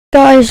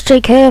Guys,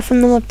 Jake here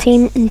from the Mob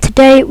Team, and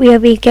today we will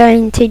be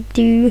going to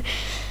do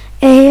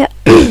a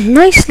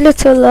nice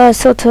little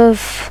sort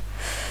of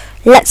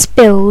let's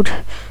build.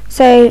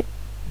 So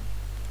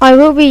I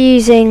will be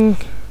using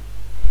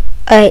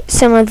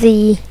some of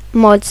the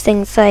mods,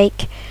 things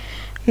like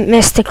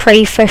Mr.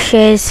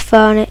 Crayfish's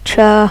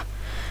furniture,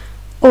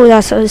 all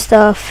that sort of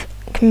stuff,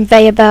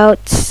 conveyor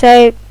belts.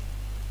 So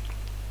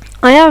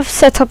I have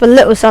set up a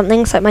little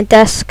something, like my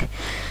desk.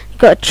 You've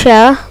got a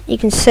chair you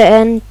can sit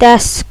in,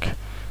 desk,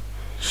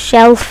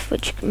 shelf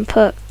which you can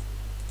put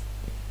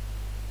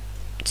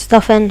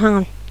stuff in. Hang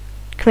on,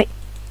 come here.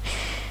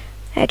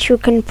 Actually,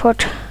 you can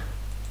put,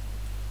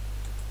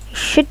 you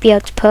should be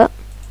able to put,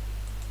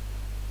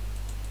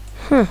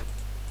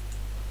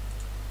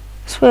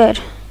 it's weird.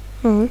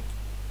 No,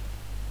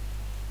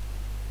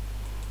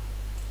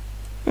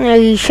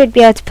 you should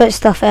be able to put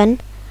stuff in.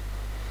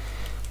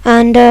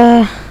 And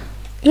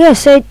yeah,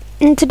 so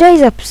in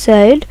today's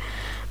episode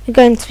we're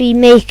going to be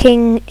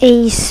making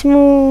a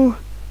small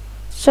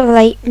sort of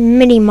like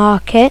mini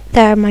market.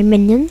 There are my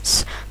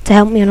minions to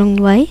help me along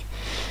the way.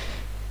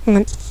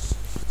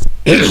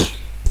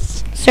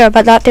 Sorry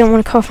about that, didn't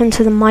want to cough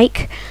into the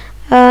mic.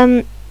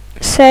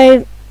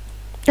 So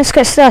let's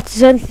get started.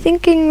 So I'm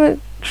thinking we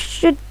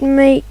should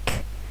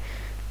make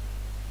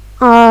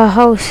our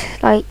whole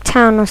like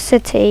town or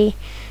city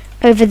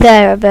over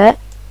there a bit.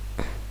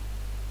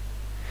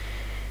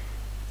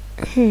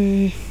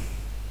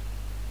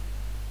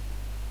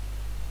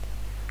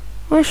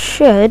 What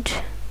should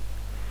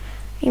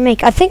we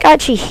make? I think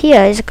actually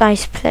here is a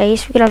guy's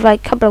place. We could have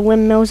like a couple of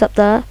windmills up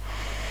there.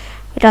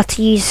 We'd have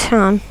to use, hang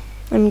on,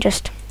 let me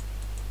just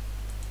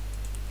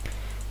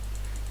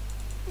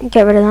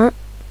get rid of that.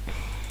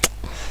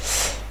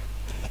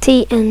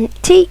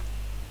 TNT.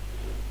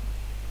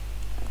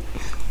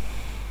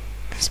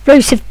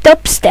 Explosive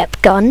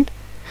dubstep gun.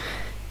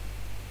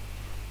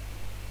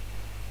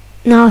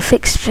 Now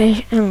fix.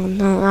 Oh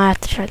no, I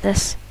have to try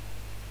this.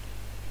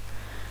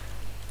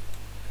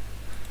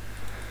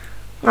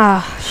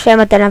 Ah, shame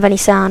I don't have any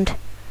sound.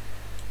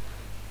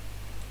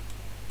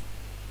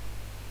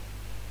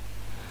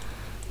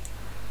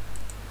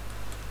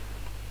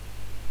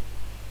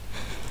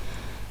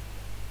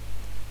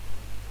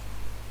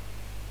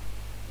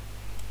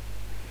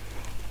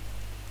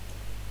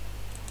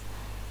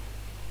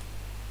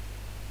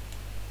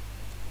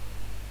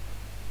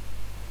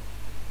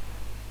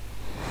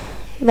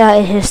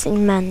 That is just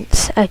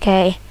immense.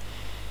 Okay.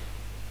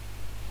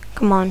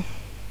 Come on.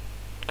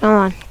 Come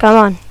on. Come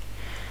on.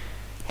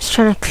 Just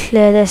trying to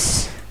clear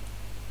this.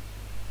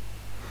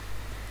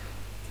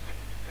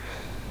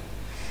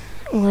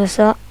 What is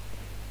that?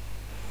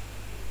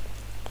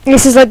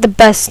 This is like the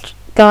best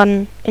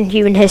gun in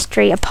human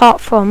history, apart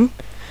from,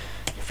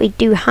 if we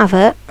do have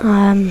it,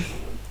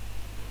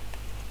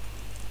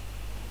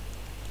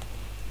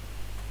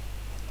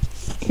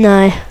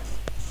 no.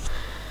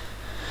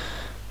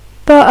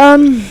 But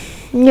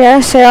yeah,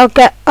 so I'll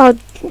go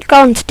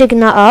on to digging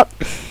that up.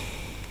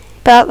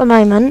 But at the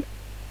moment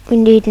we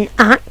need an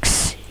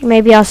axe. You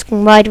may be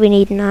asking, why do we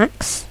need an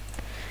axe?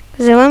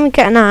 Because when we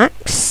get an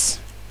axe,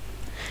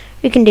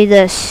 we can do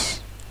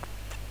this.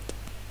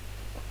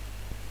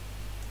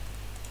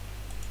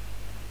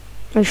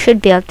 We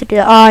should be able to do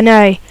that. Oh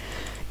no,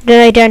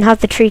 they don't have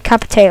the tree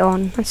capitate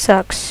on. That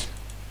sucks.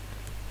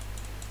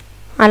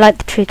 I like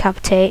the tree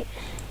capitate.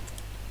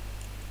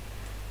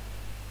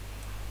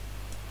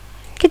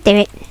 Could do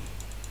it.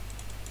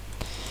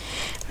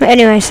 But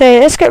anyway, so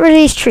let's get rid of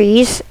these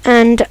trees,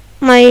 and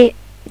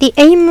the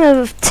aim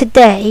of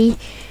today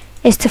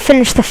is to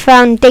finish the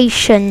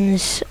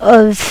foundations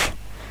of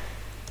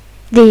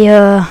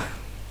the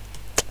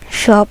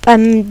shop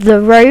and the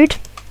road.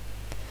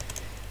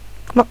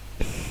 Come on.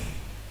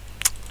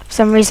 For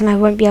some reason I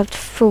won't be able to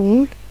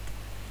fall.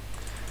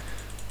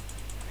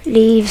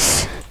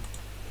 Leaves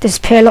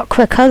disappear a lot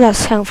quicker,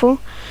 that's helpful.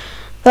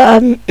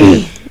 But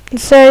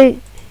so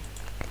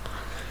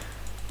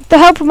with the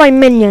help of my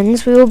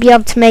minions we will be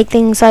able to make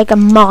things like a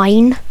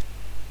mine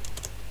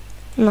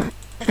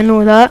and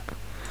all that.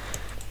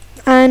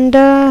 And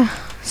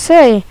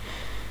so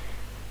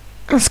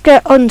let's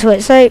get onto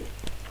it. So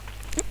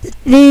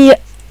the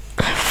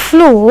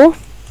floor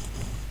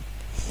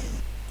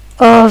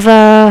of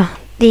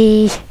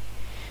the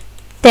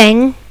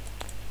thing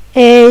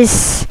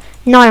is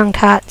Nyan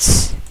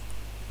Cats.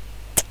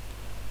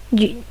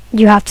 You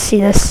have to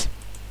see this.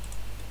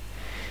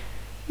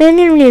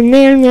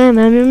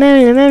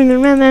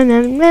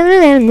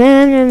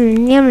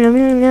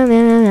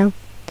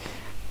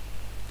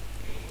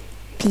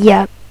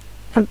 Yeah.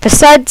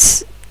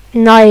 Besides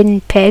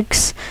 9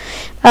 pigs,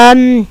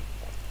 the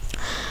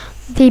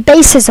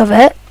basis of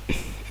it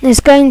is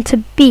going to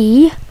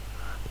be,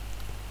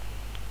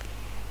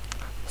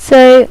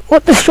 so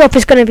what the shop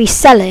is going to be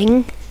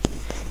selling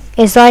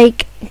is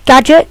like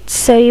gadgets.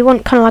 So you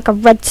want kind of like a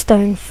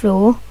redstone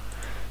floor.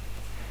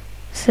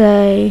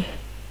 So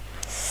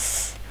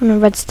on a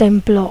redstone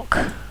block.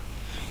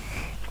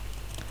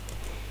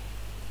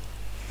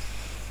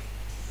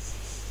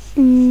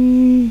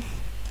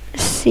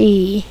 Let's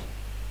see.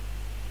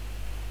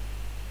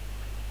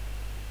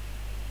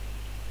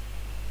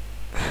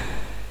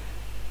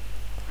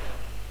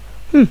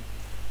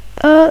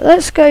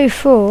 let's go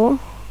for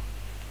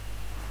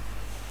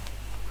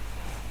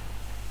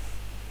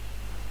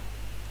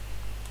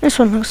this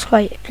one. Looks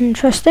quite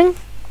interesting.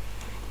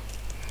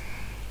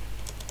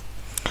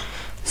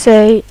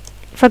 So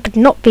if I could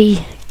not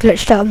be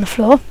glitched out on the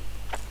floor,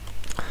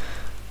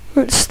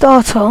 let's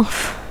start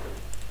off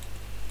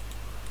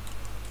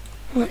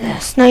like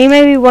this. Now you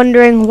may be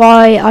wondering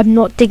why I'm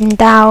not digging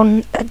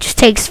down. It just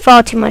takes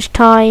far too much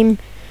time.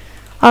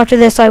 After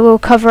this I will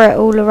cover it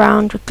all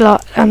around with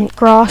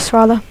grass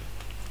rather,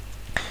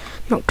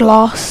 not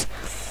glass.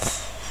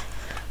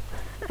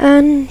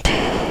 And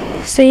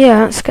so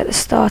yeah, let's get this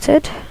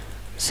started.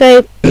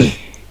 So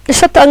the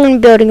stuff that I'm going to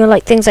be building are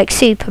like things like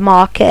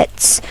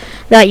supermarkets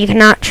that you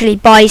can actually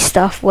buy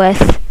stuff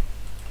with,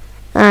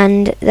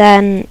 and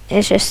then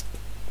it's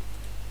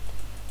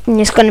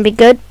going to be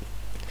good.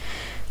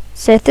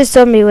 So if this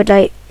zombie would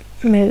like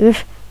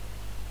move,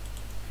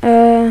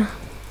 let's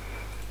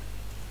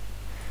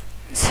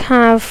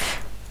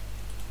have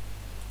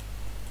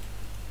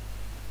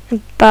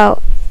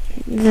about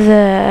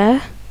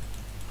there.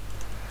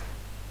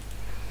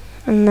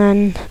 And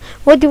then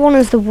what do you want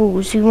as the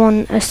walls? You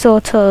want a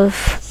sort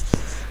of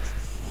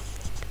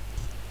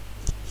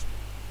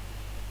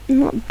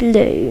not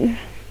blue,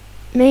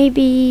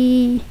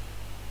 maybe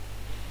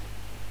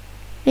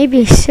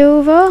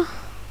silver,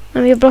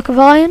 maybe a block of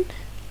iron.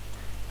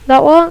 Would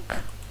that work?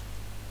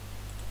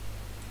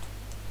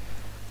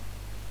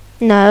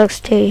 No, it looks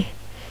too.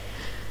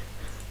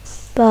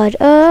 But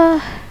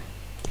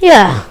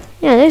yeah,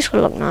 this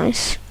will look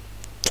nice.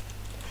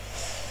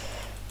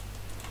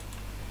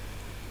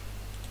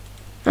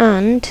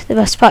 And the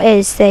best part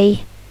is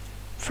they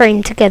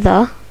frame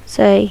together,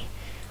 so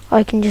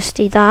I can just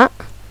do that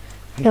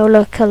and it'll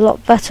look a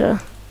lot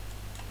better.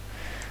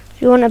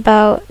 You want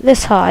about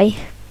this high,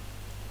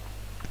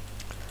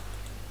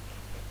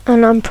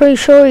 and I'm pretty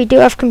sure you do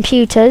have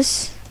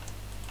computers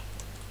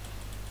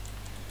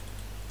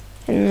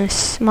in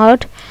this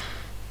mod.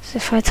 So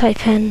if I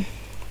type in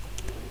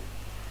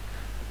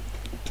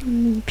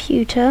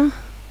computer,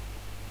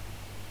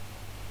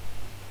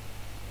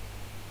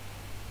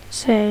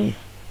 so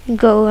you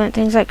go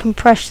things like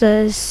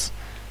compressors,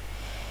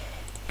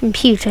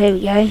 computer, here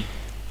we go.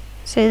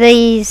 So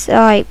these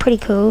are like pretty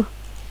cool.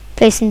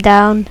 Place them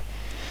down,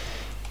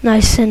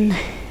 nice and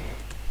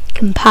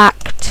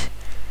compact.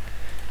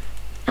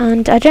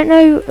 And I don't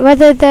know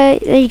whether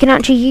you can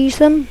actually use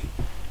them,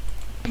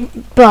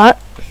 but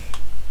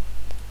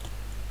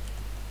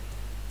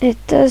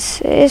it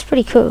is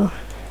pretty cool.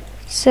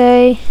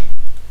 So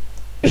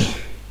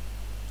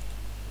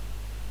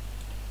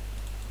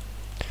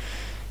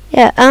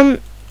yeah,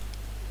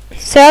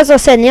 so as I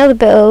said, the other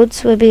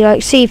builds would be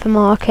like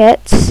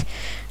supermarkets,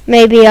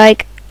 maybe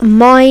like a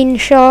mine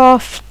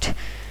shaft,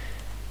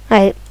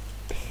 like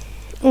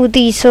all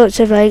these sorts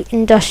of like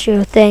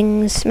industrial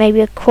things,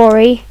 maybe a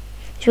quarry,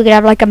 so we could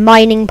have like a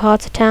mining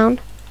part of town.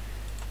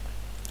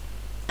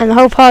 And the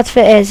whole part of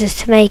it is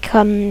to make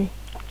the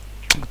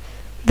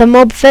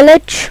mob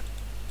village.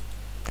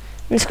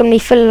 And it's going to be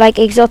full of like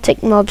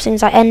exotic mobs,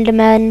 things like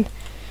endermen,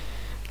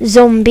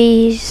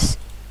 zombies,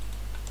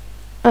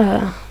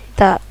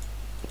 that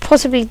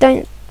possibly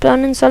don't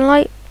burn in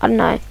sunlight. I don't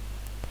know.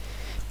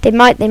 They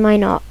might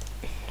not.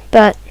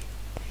 But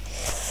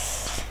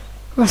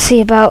I'll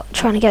see about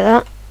trying to get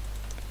that.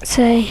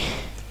 So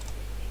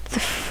the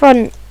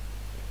front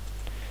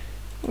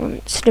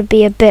wants to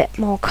be a bit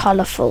more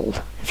colourful,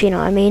 if you know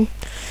what I mean.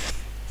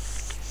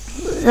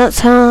 Let's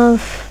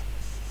have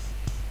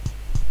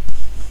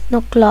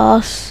not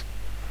glass.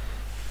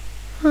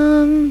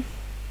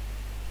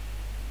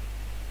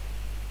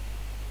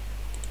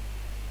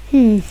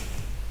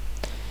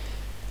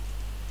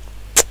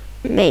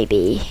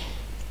 Maybe.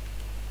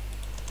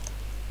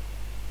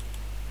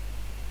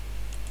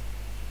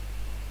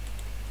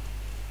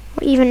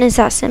 What even is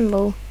that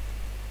symbol?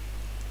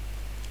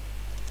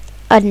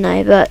 I don't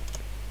know, but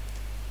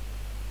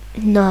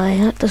no,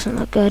 that doesn't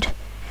look good.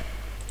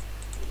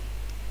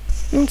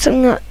 And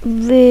something that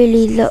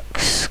really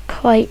looks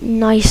quite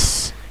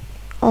nice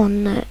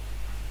on it.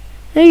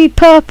 Maybe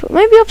purple,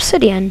 maybe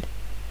obsidian.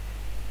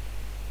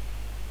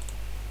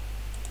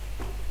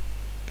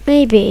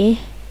 Maybe.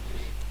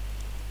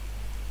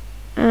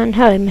 And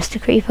hello,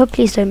 Mr. Creeper,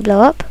 please don't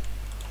blow up.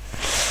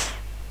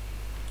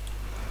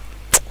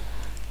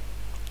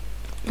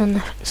 And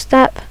the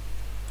step.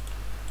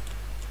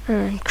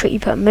 And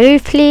Creeper,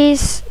 move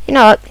please. You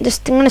know what, I'm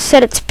going to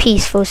set it to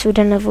peaceful so we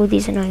don't have all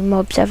these annoying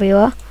mobs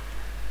everywhere.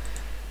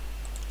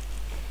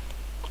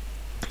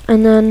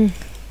 And then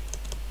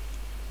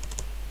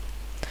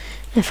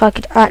if I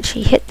could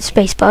actually hit the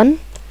space button,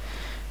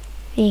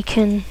 you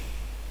can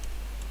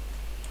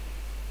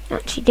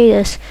actually do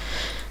this.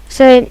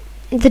 So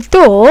the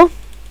door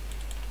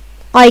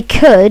I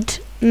could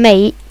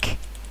make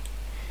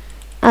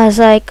as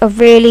like a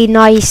really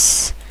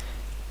nice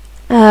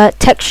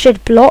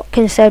textured block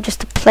instead of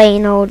just a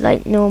plain old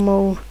like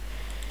normal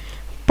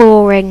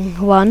boring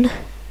one.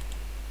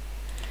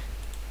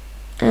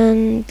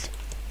 And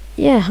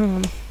yeah, hang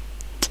on.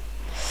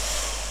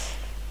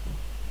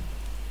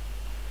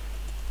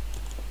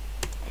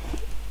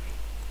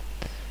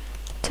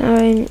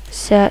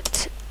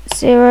 set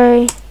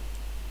 0.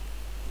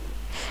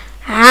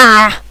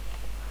 Ah!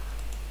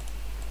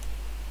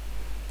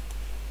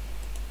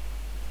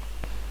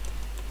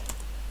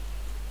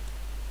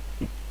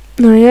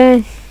 There we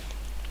go.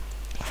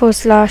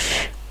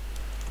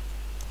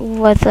 /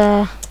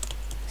 weather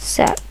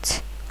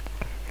set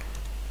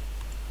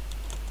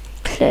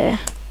clear.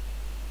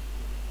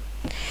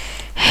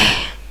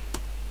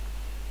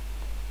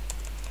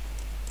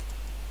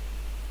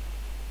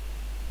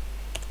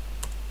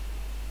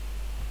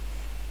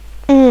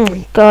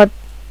 God.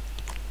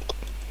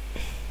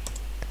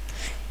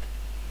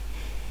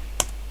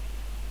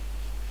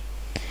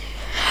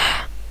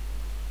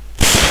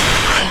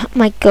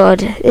 My God,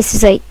 this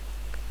is like,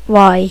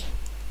 why?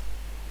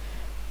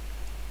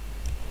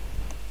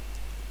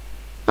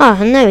 Oh,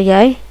 and there we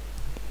go.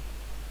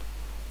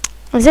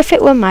 As if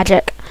it were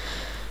magic.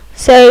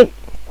 So,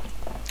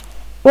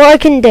 what I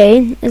can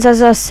do is,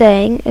 as I was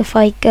saying, if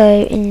I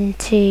go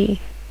into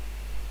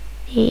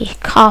the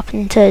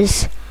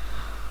carpenter's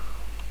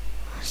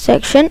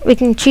section, we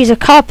can choose a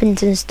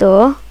carpenter's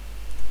door.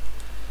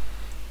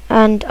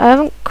 And I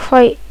haven't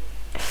quite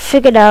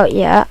figured out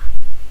yet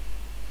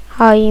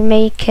how you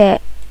make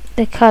it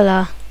the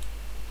colour.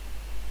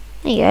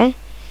 There you go.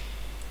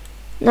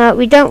 Now,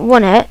 we don't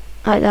want it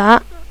like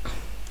that.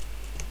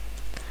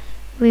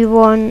 We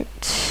want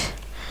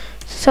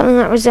something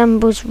that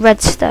resembles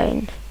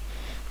redstone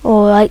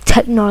or like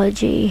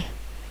technology.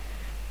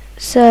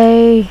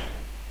 So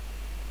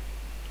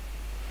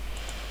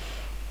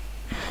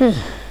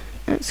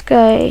let's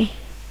go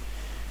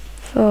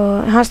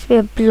for, it has to be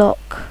a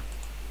block.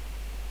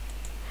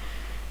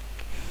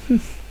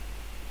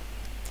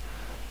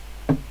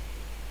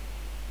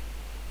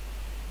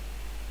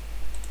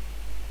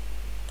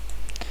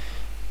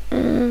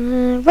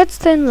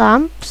 Redstone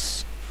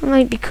lamps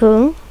might be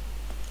cool.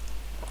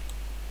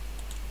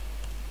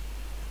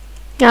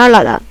 Yeah, I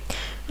like that.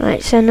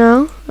 Right, so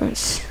now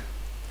let's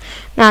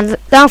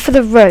now for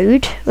the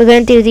road. We're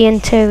going to do the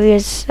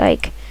interiors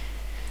like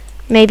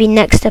maybe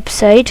next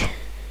episode.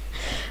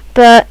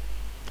 But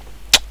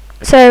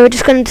so we're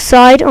just going to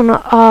decide on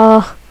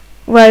our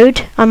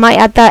road. I might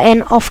add that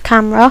in off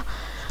camera.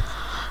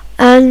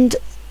 And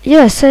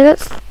yeah, so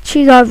let's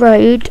choose our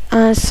road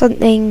as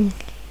something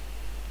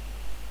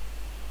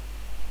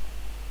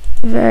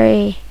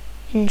very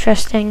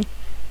interesting.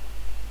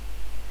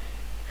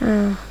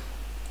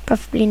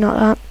 Probably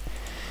not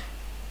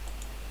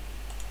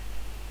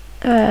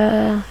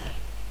that.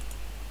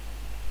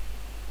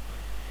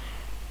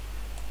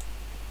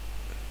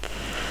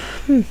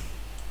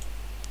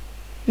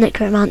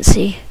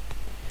 Necromancy.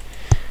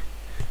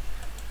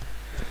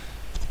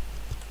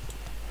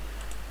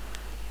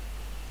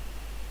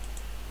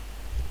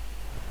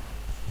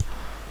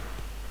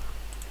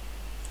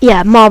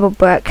 Yeah, marble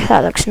brick.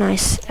 That looks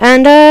nice.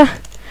 And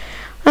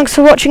thanks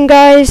for watching,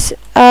 guys.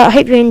 I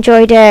hope you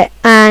enjoyed it.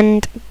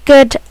 And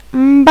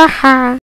goodbye.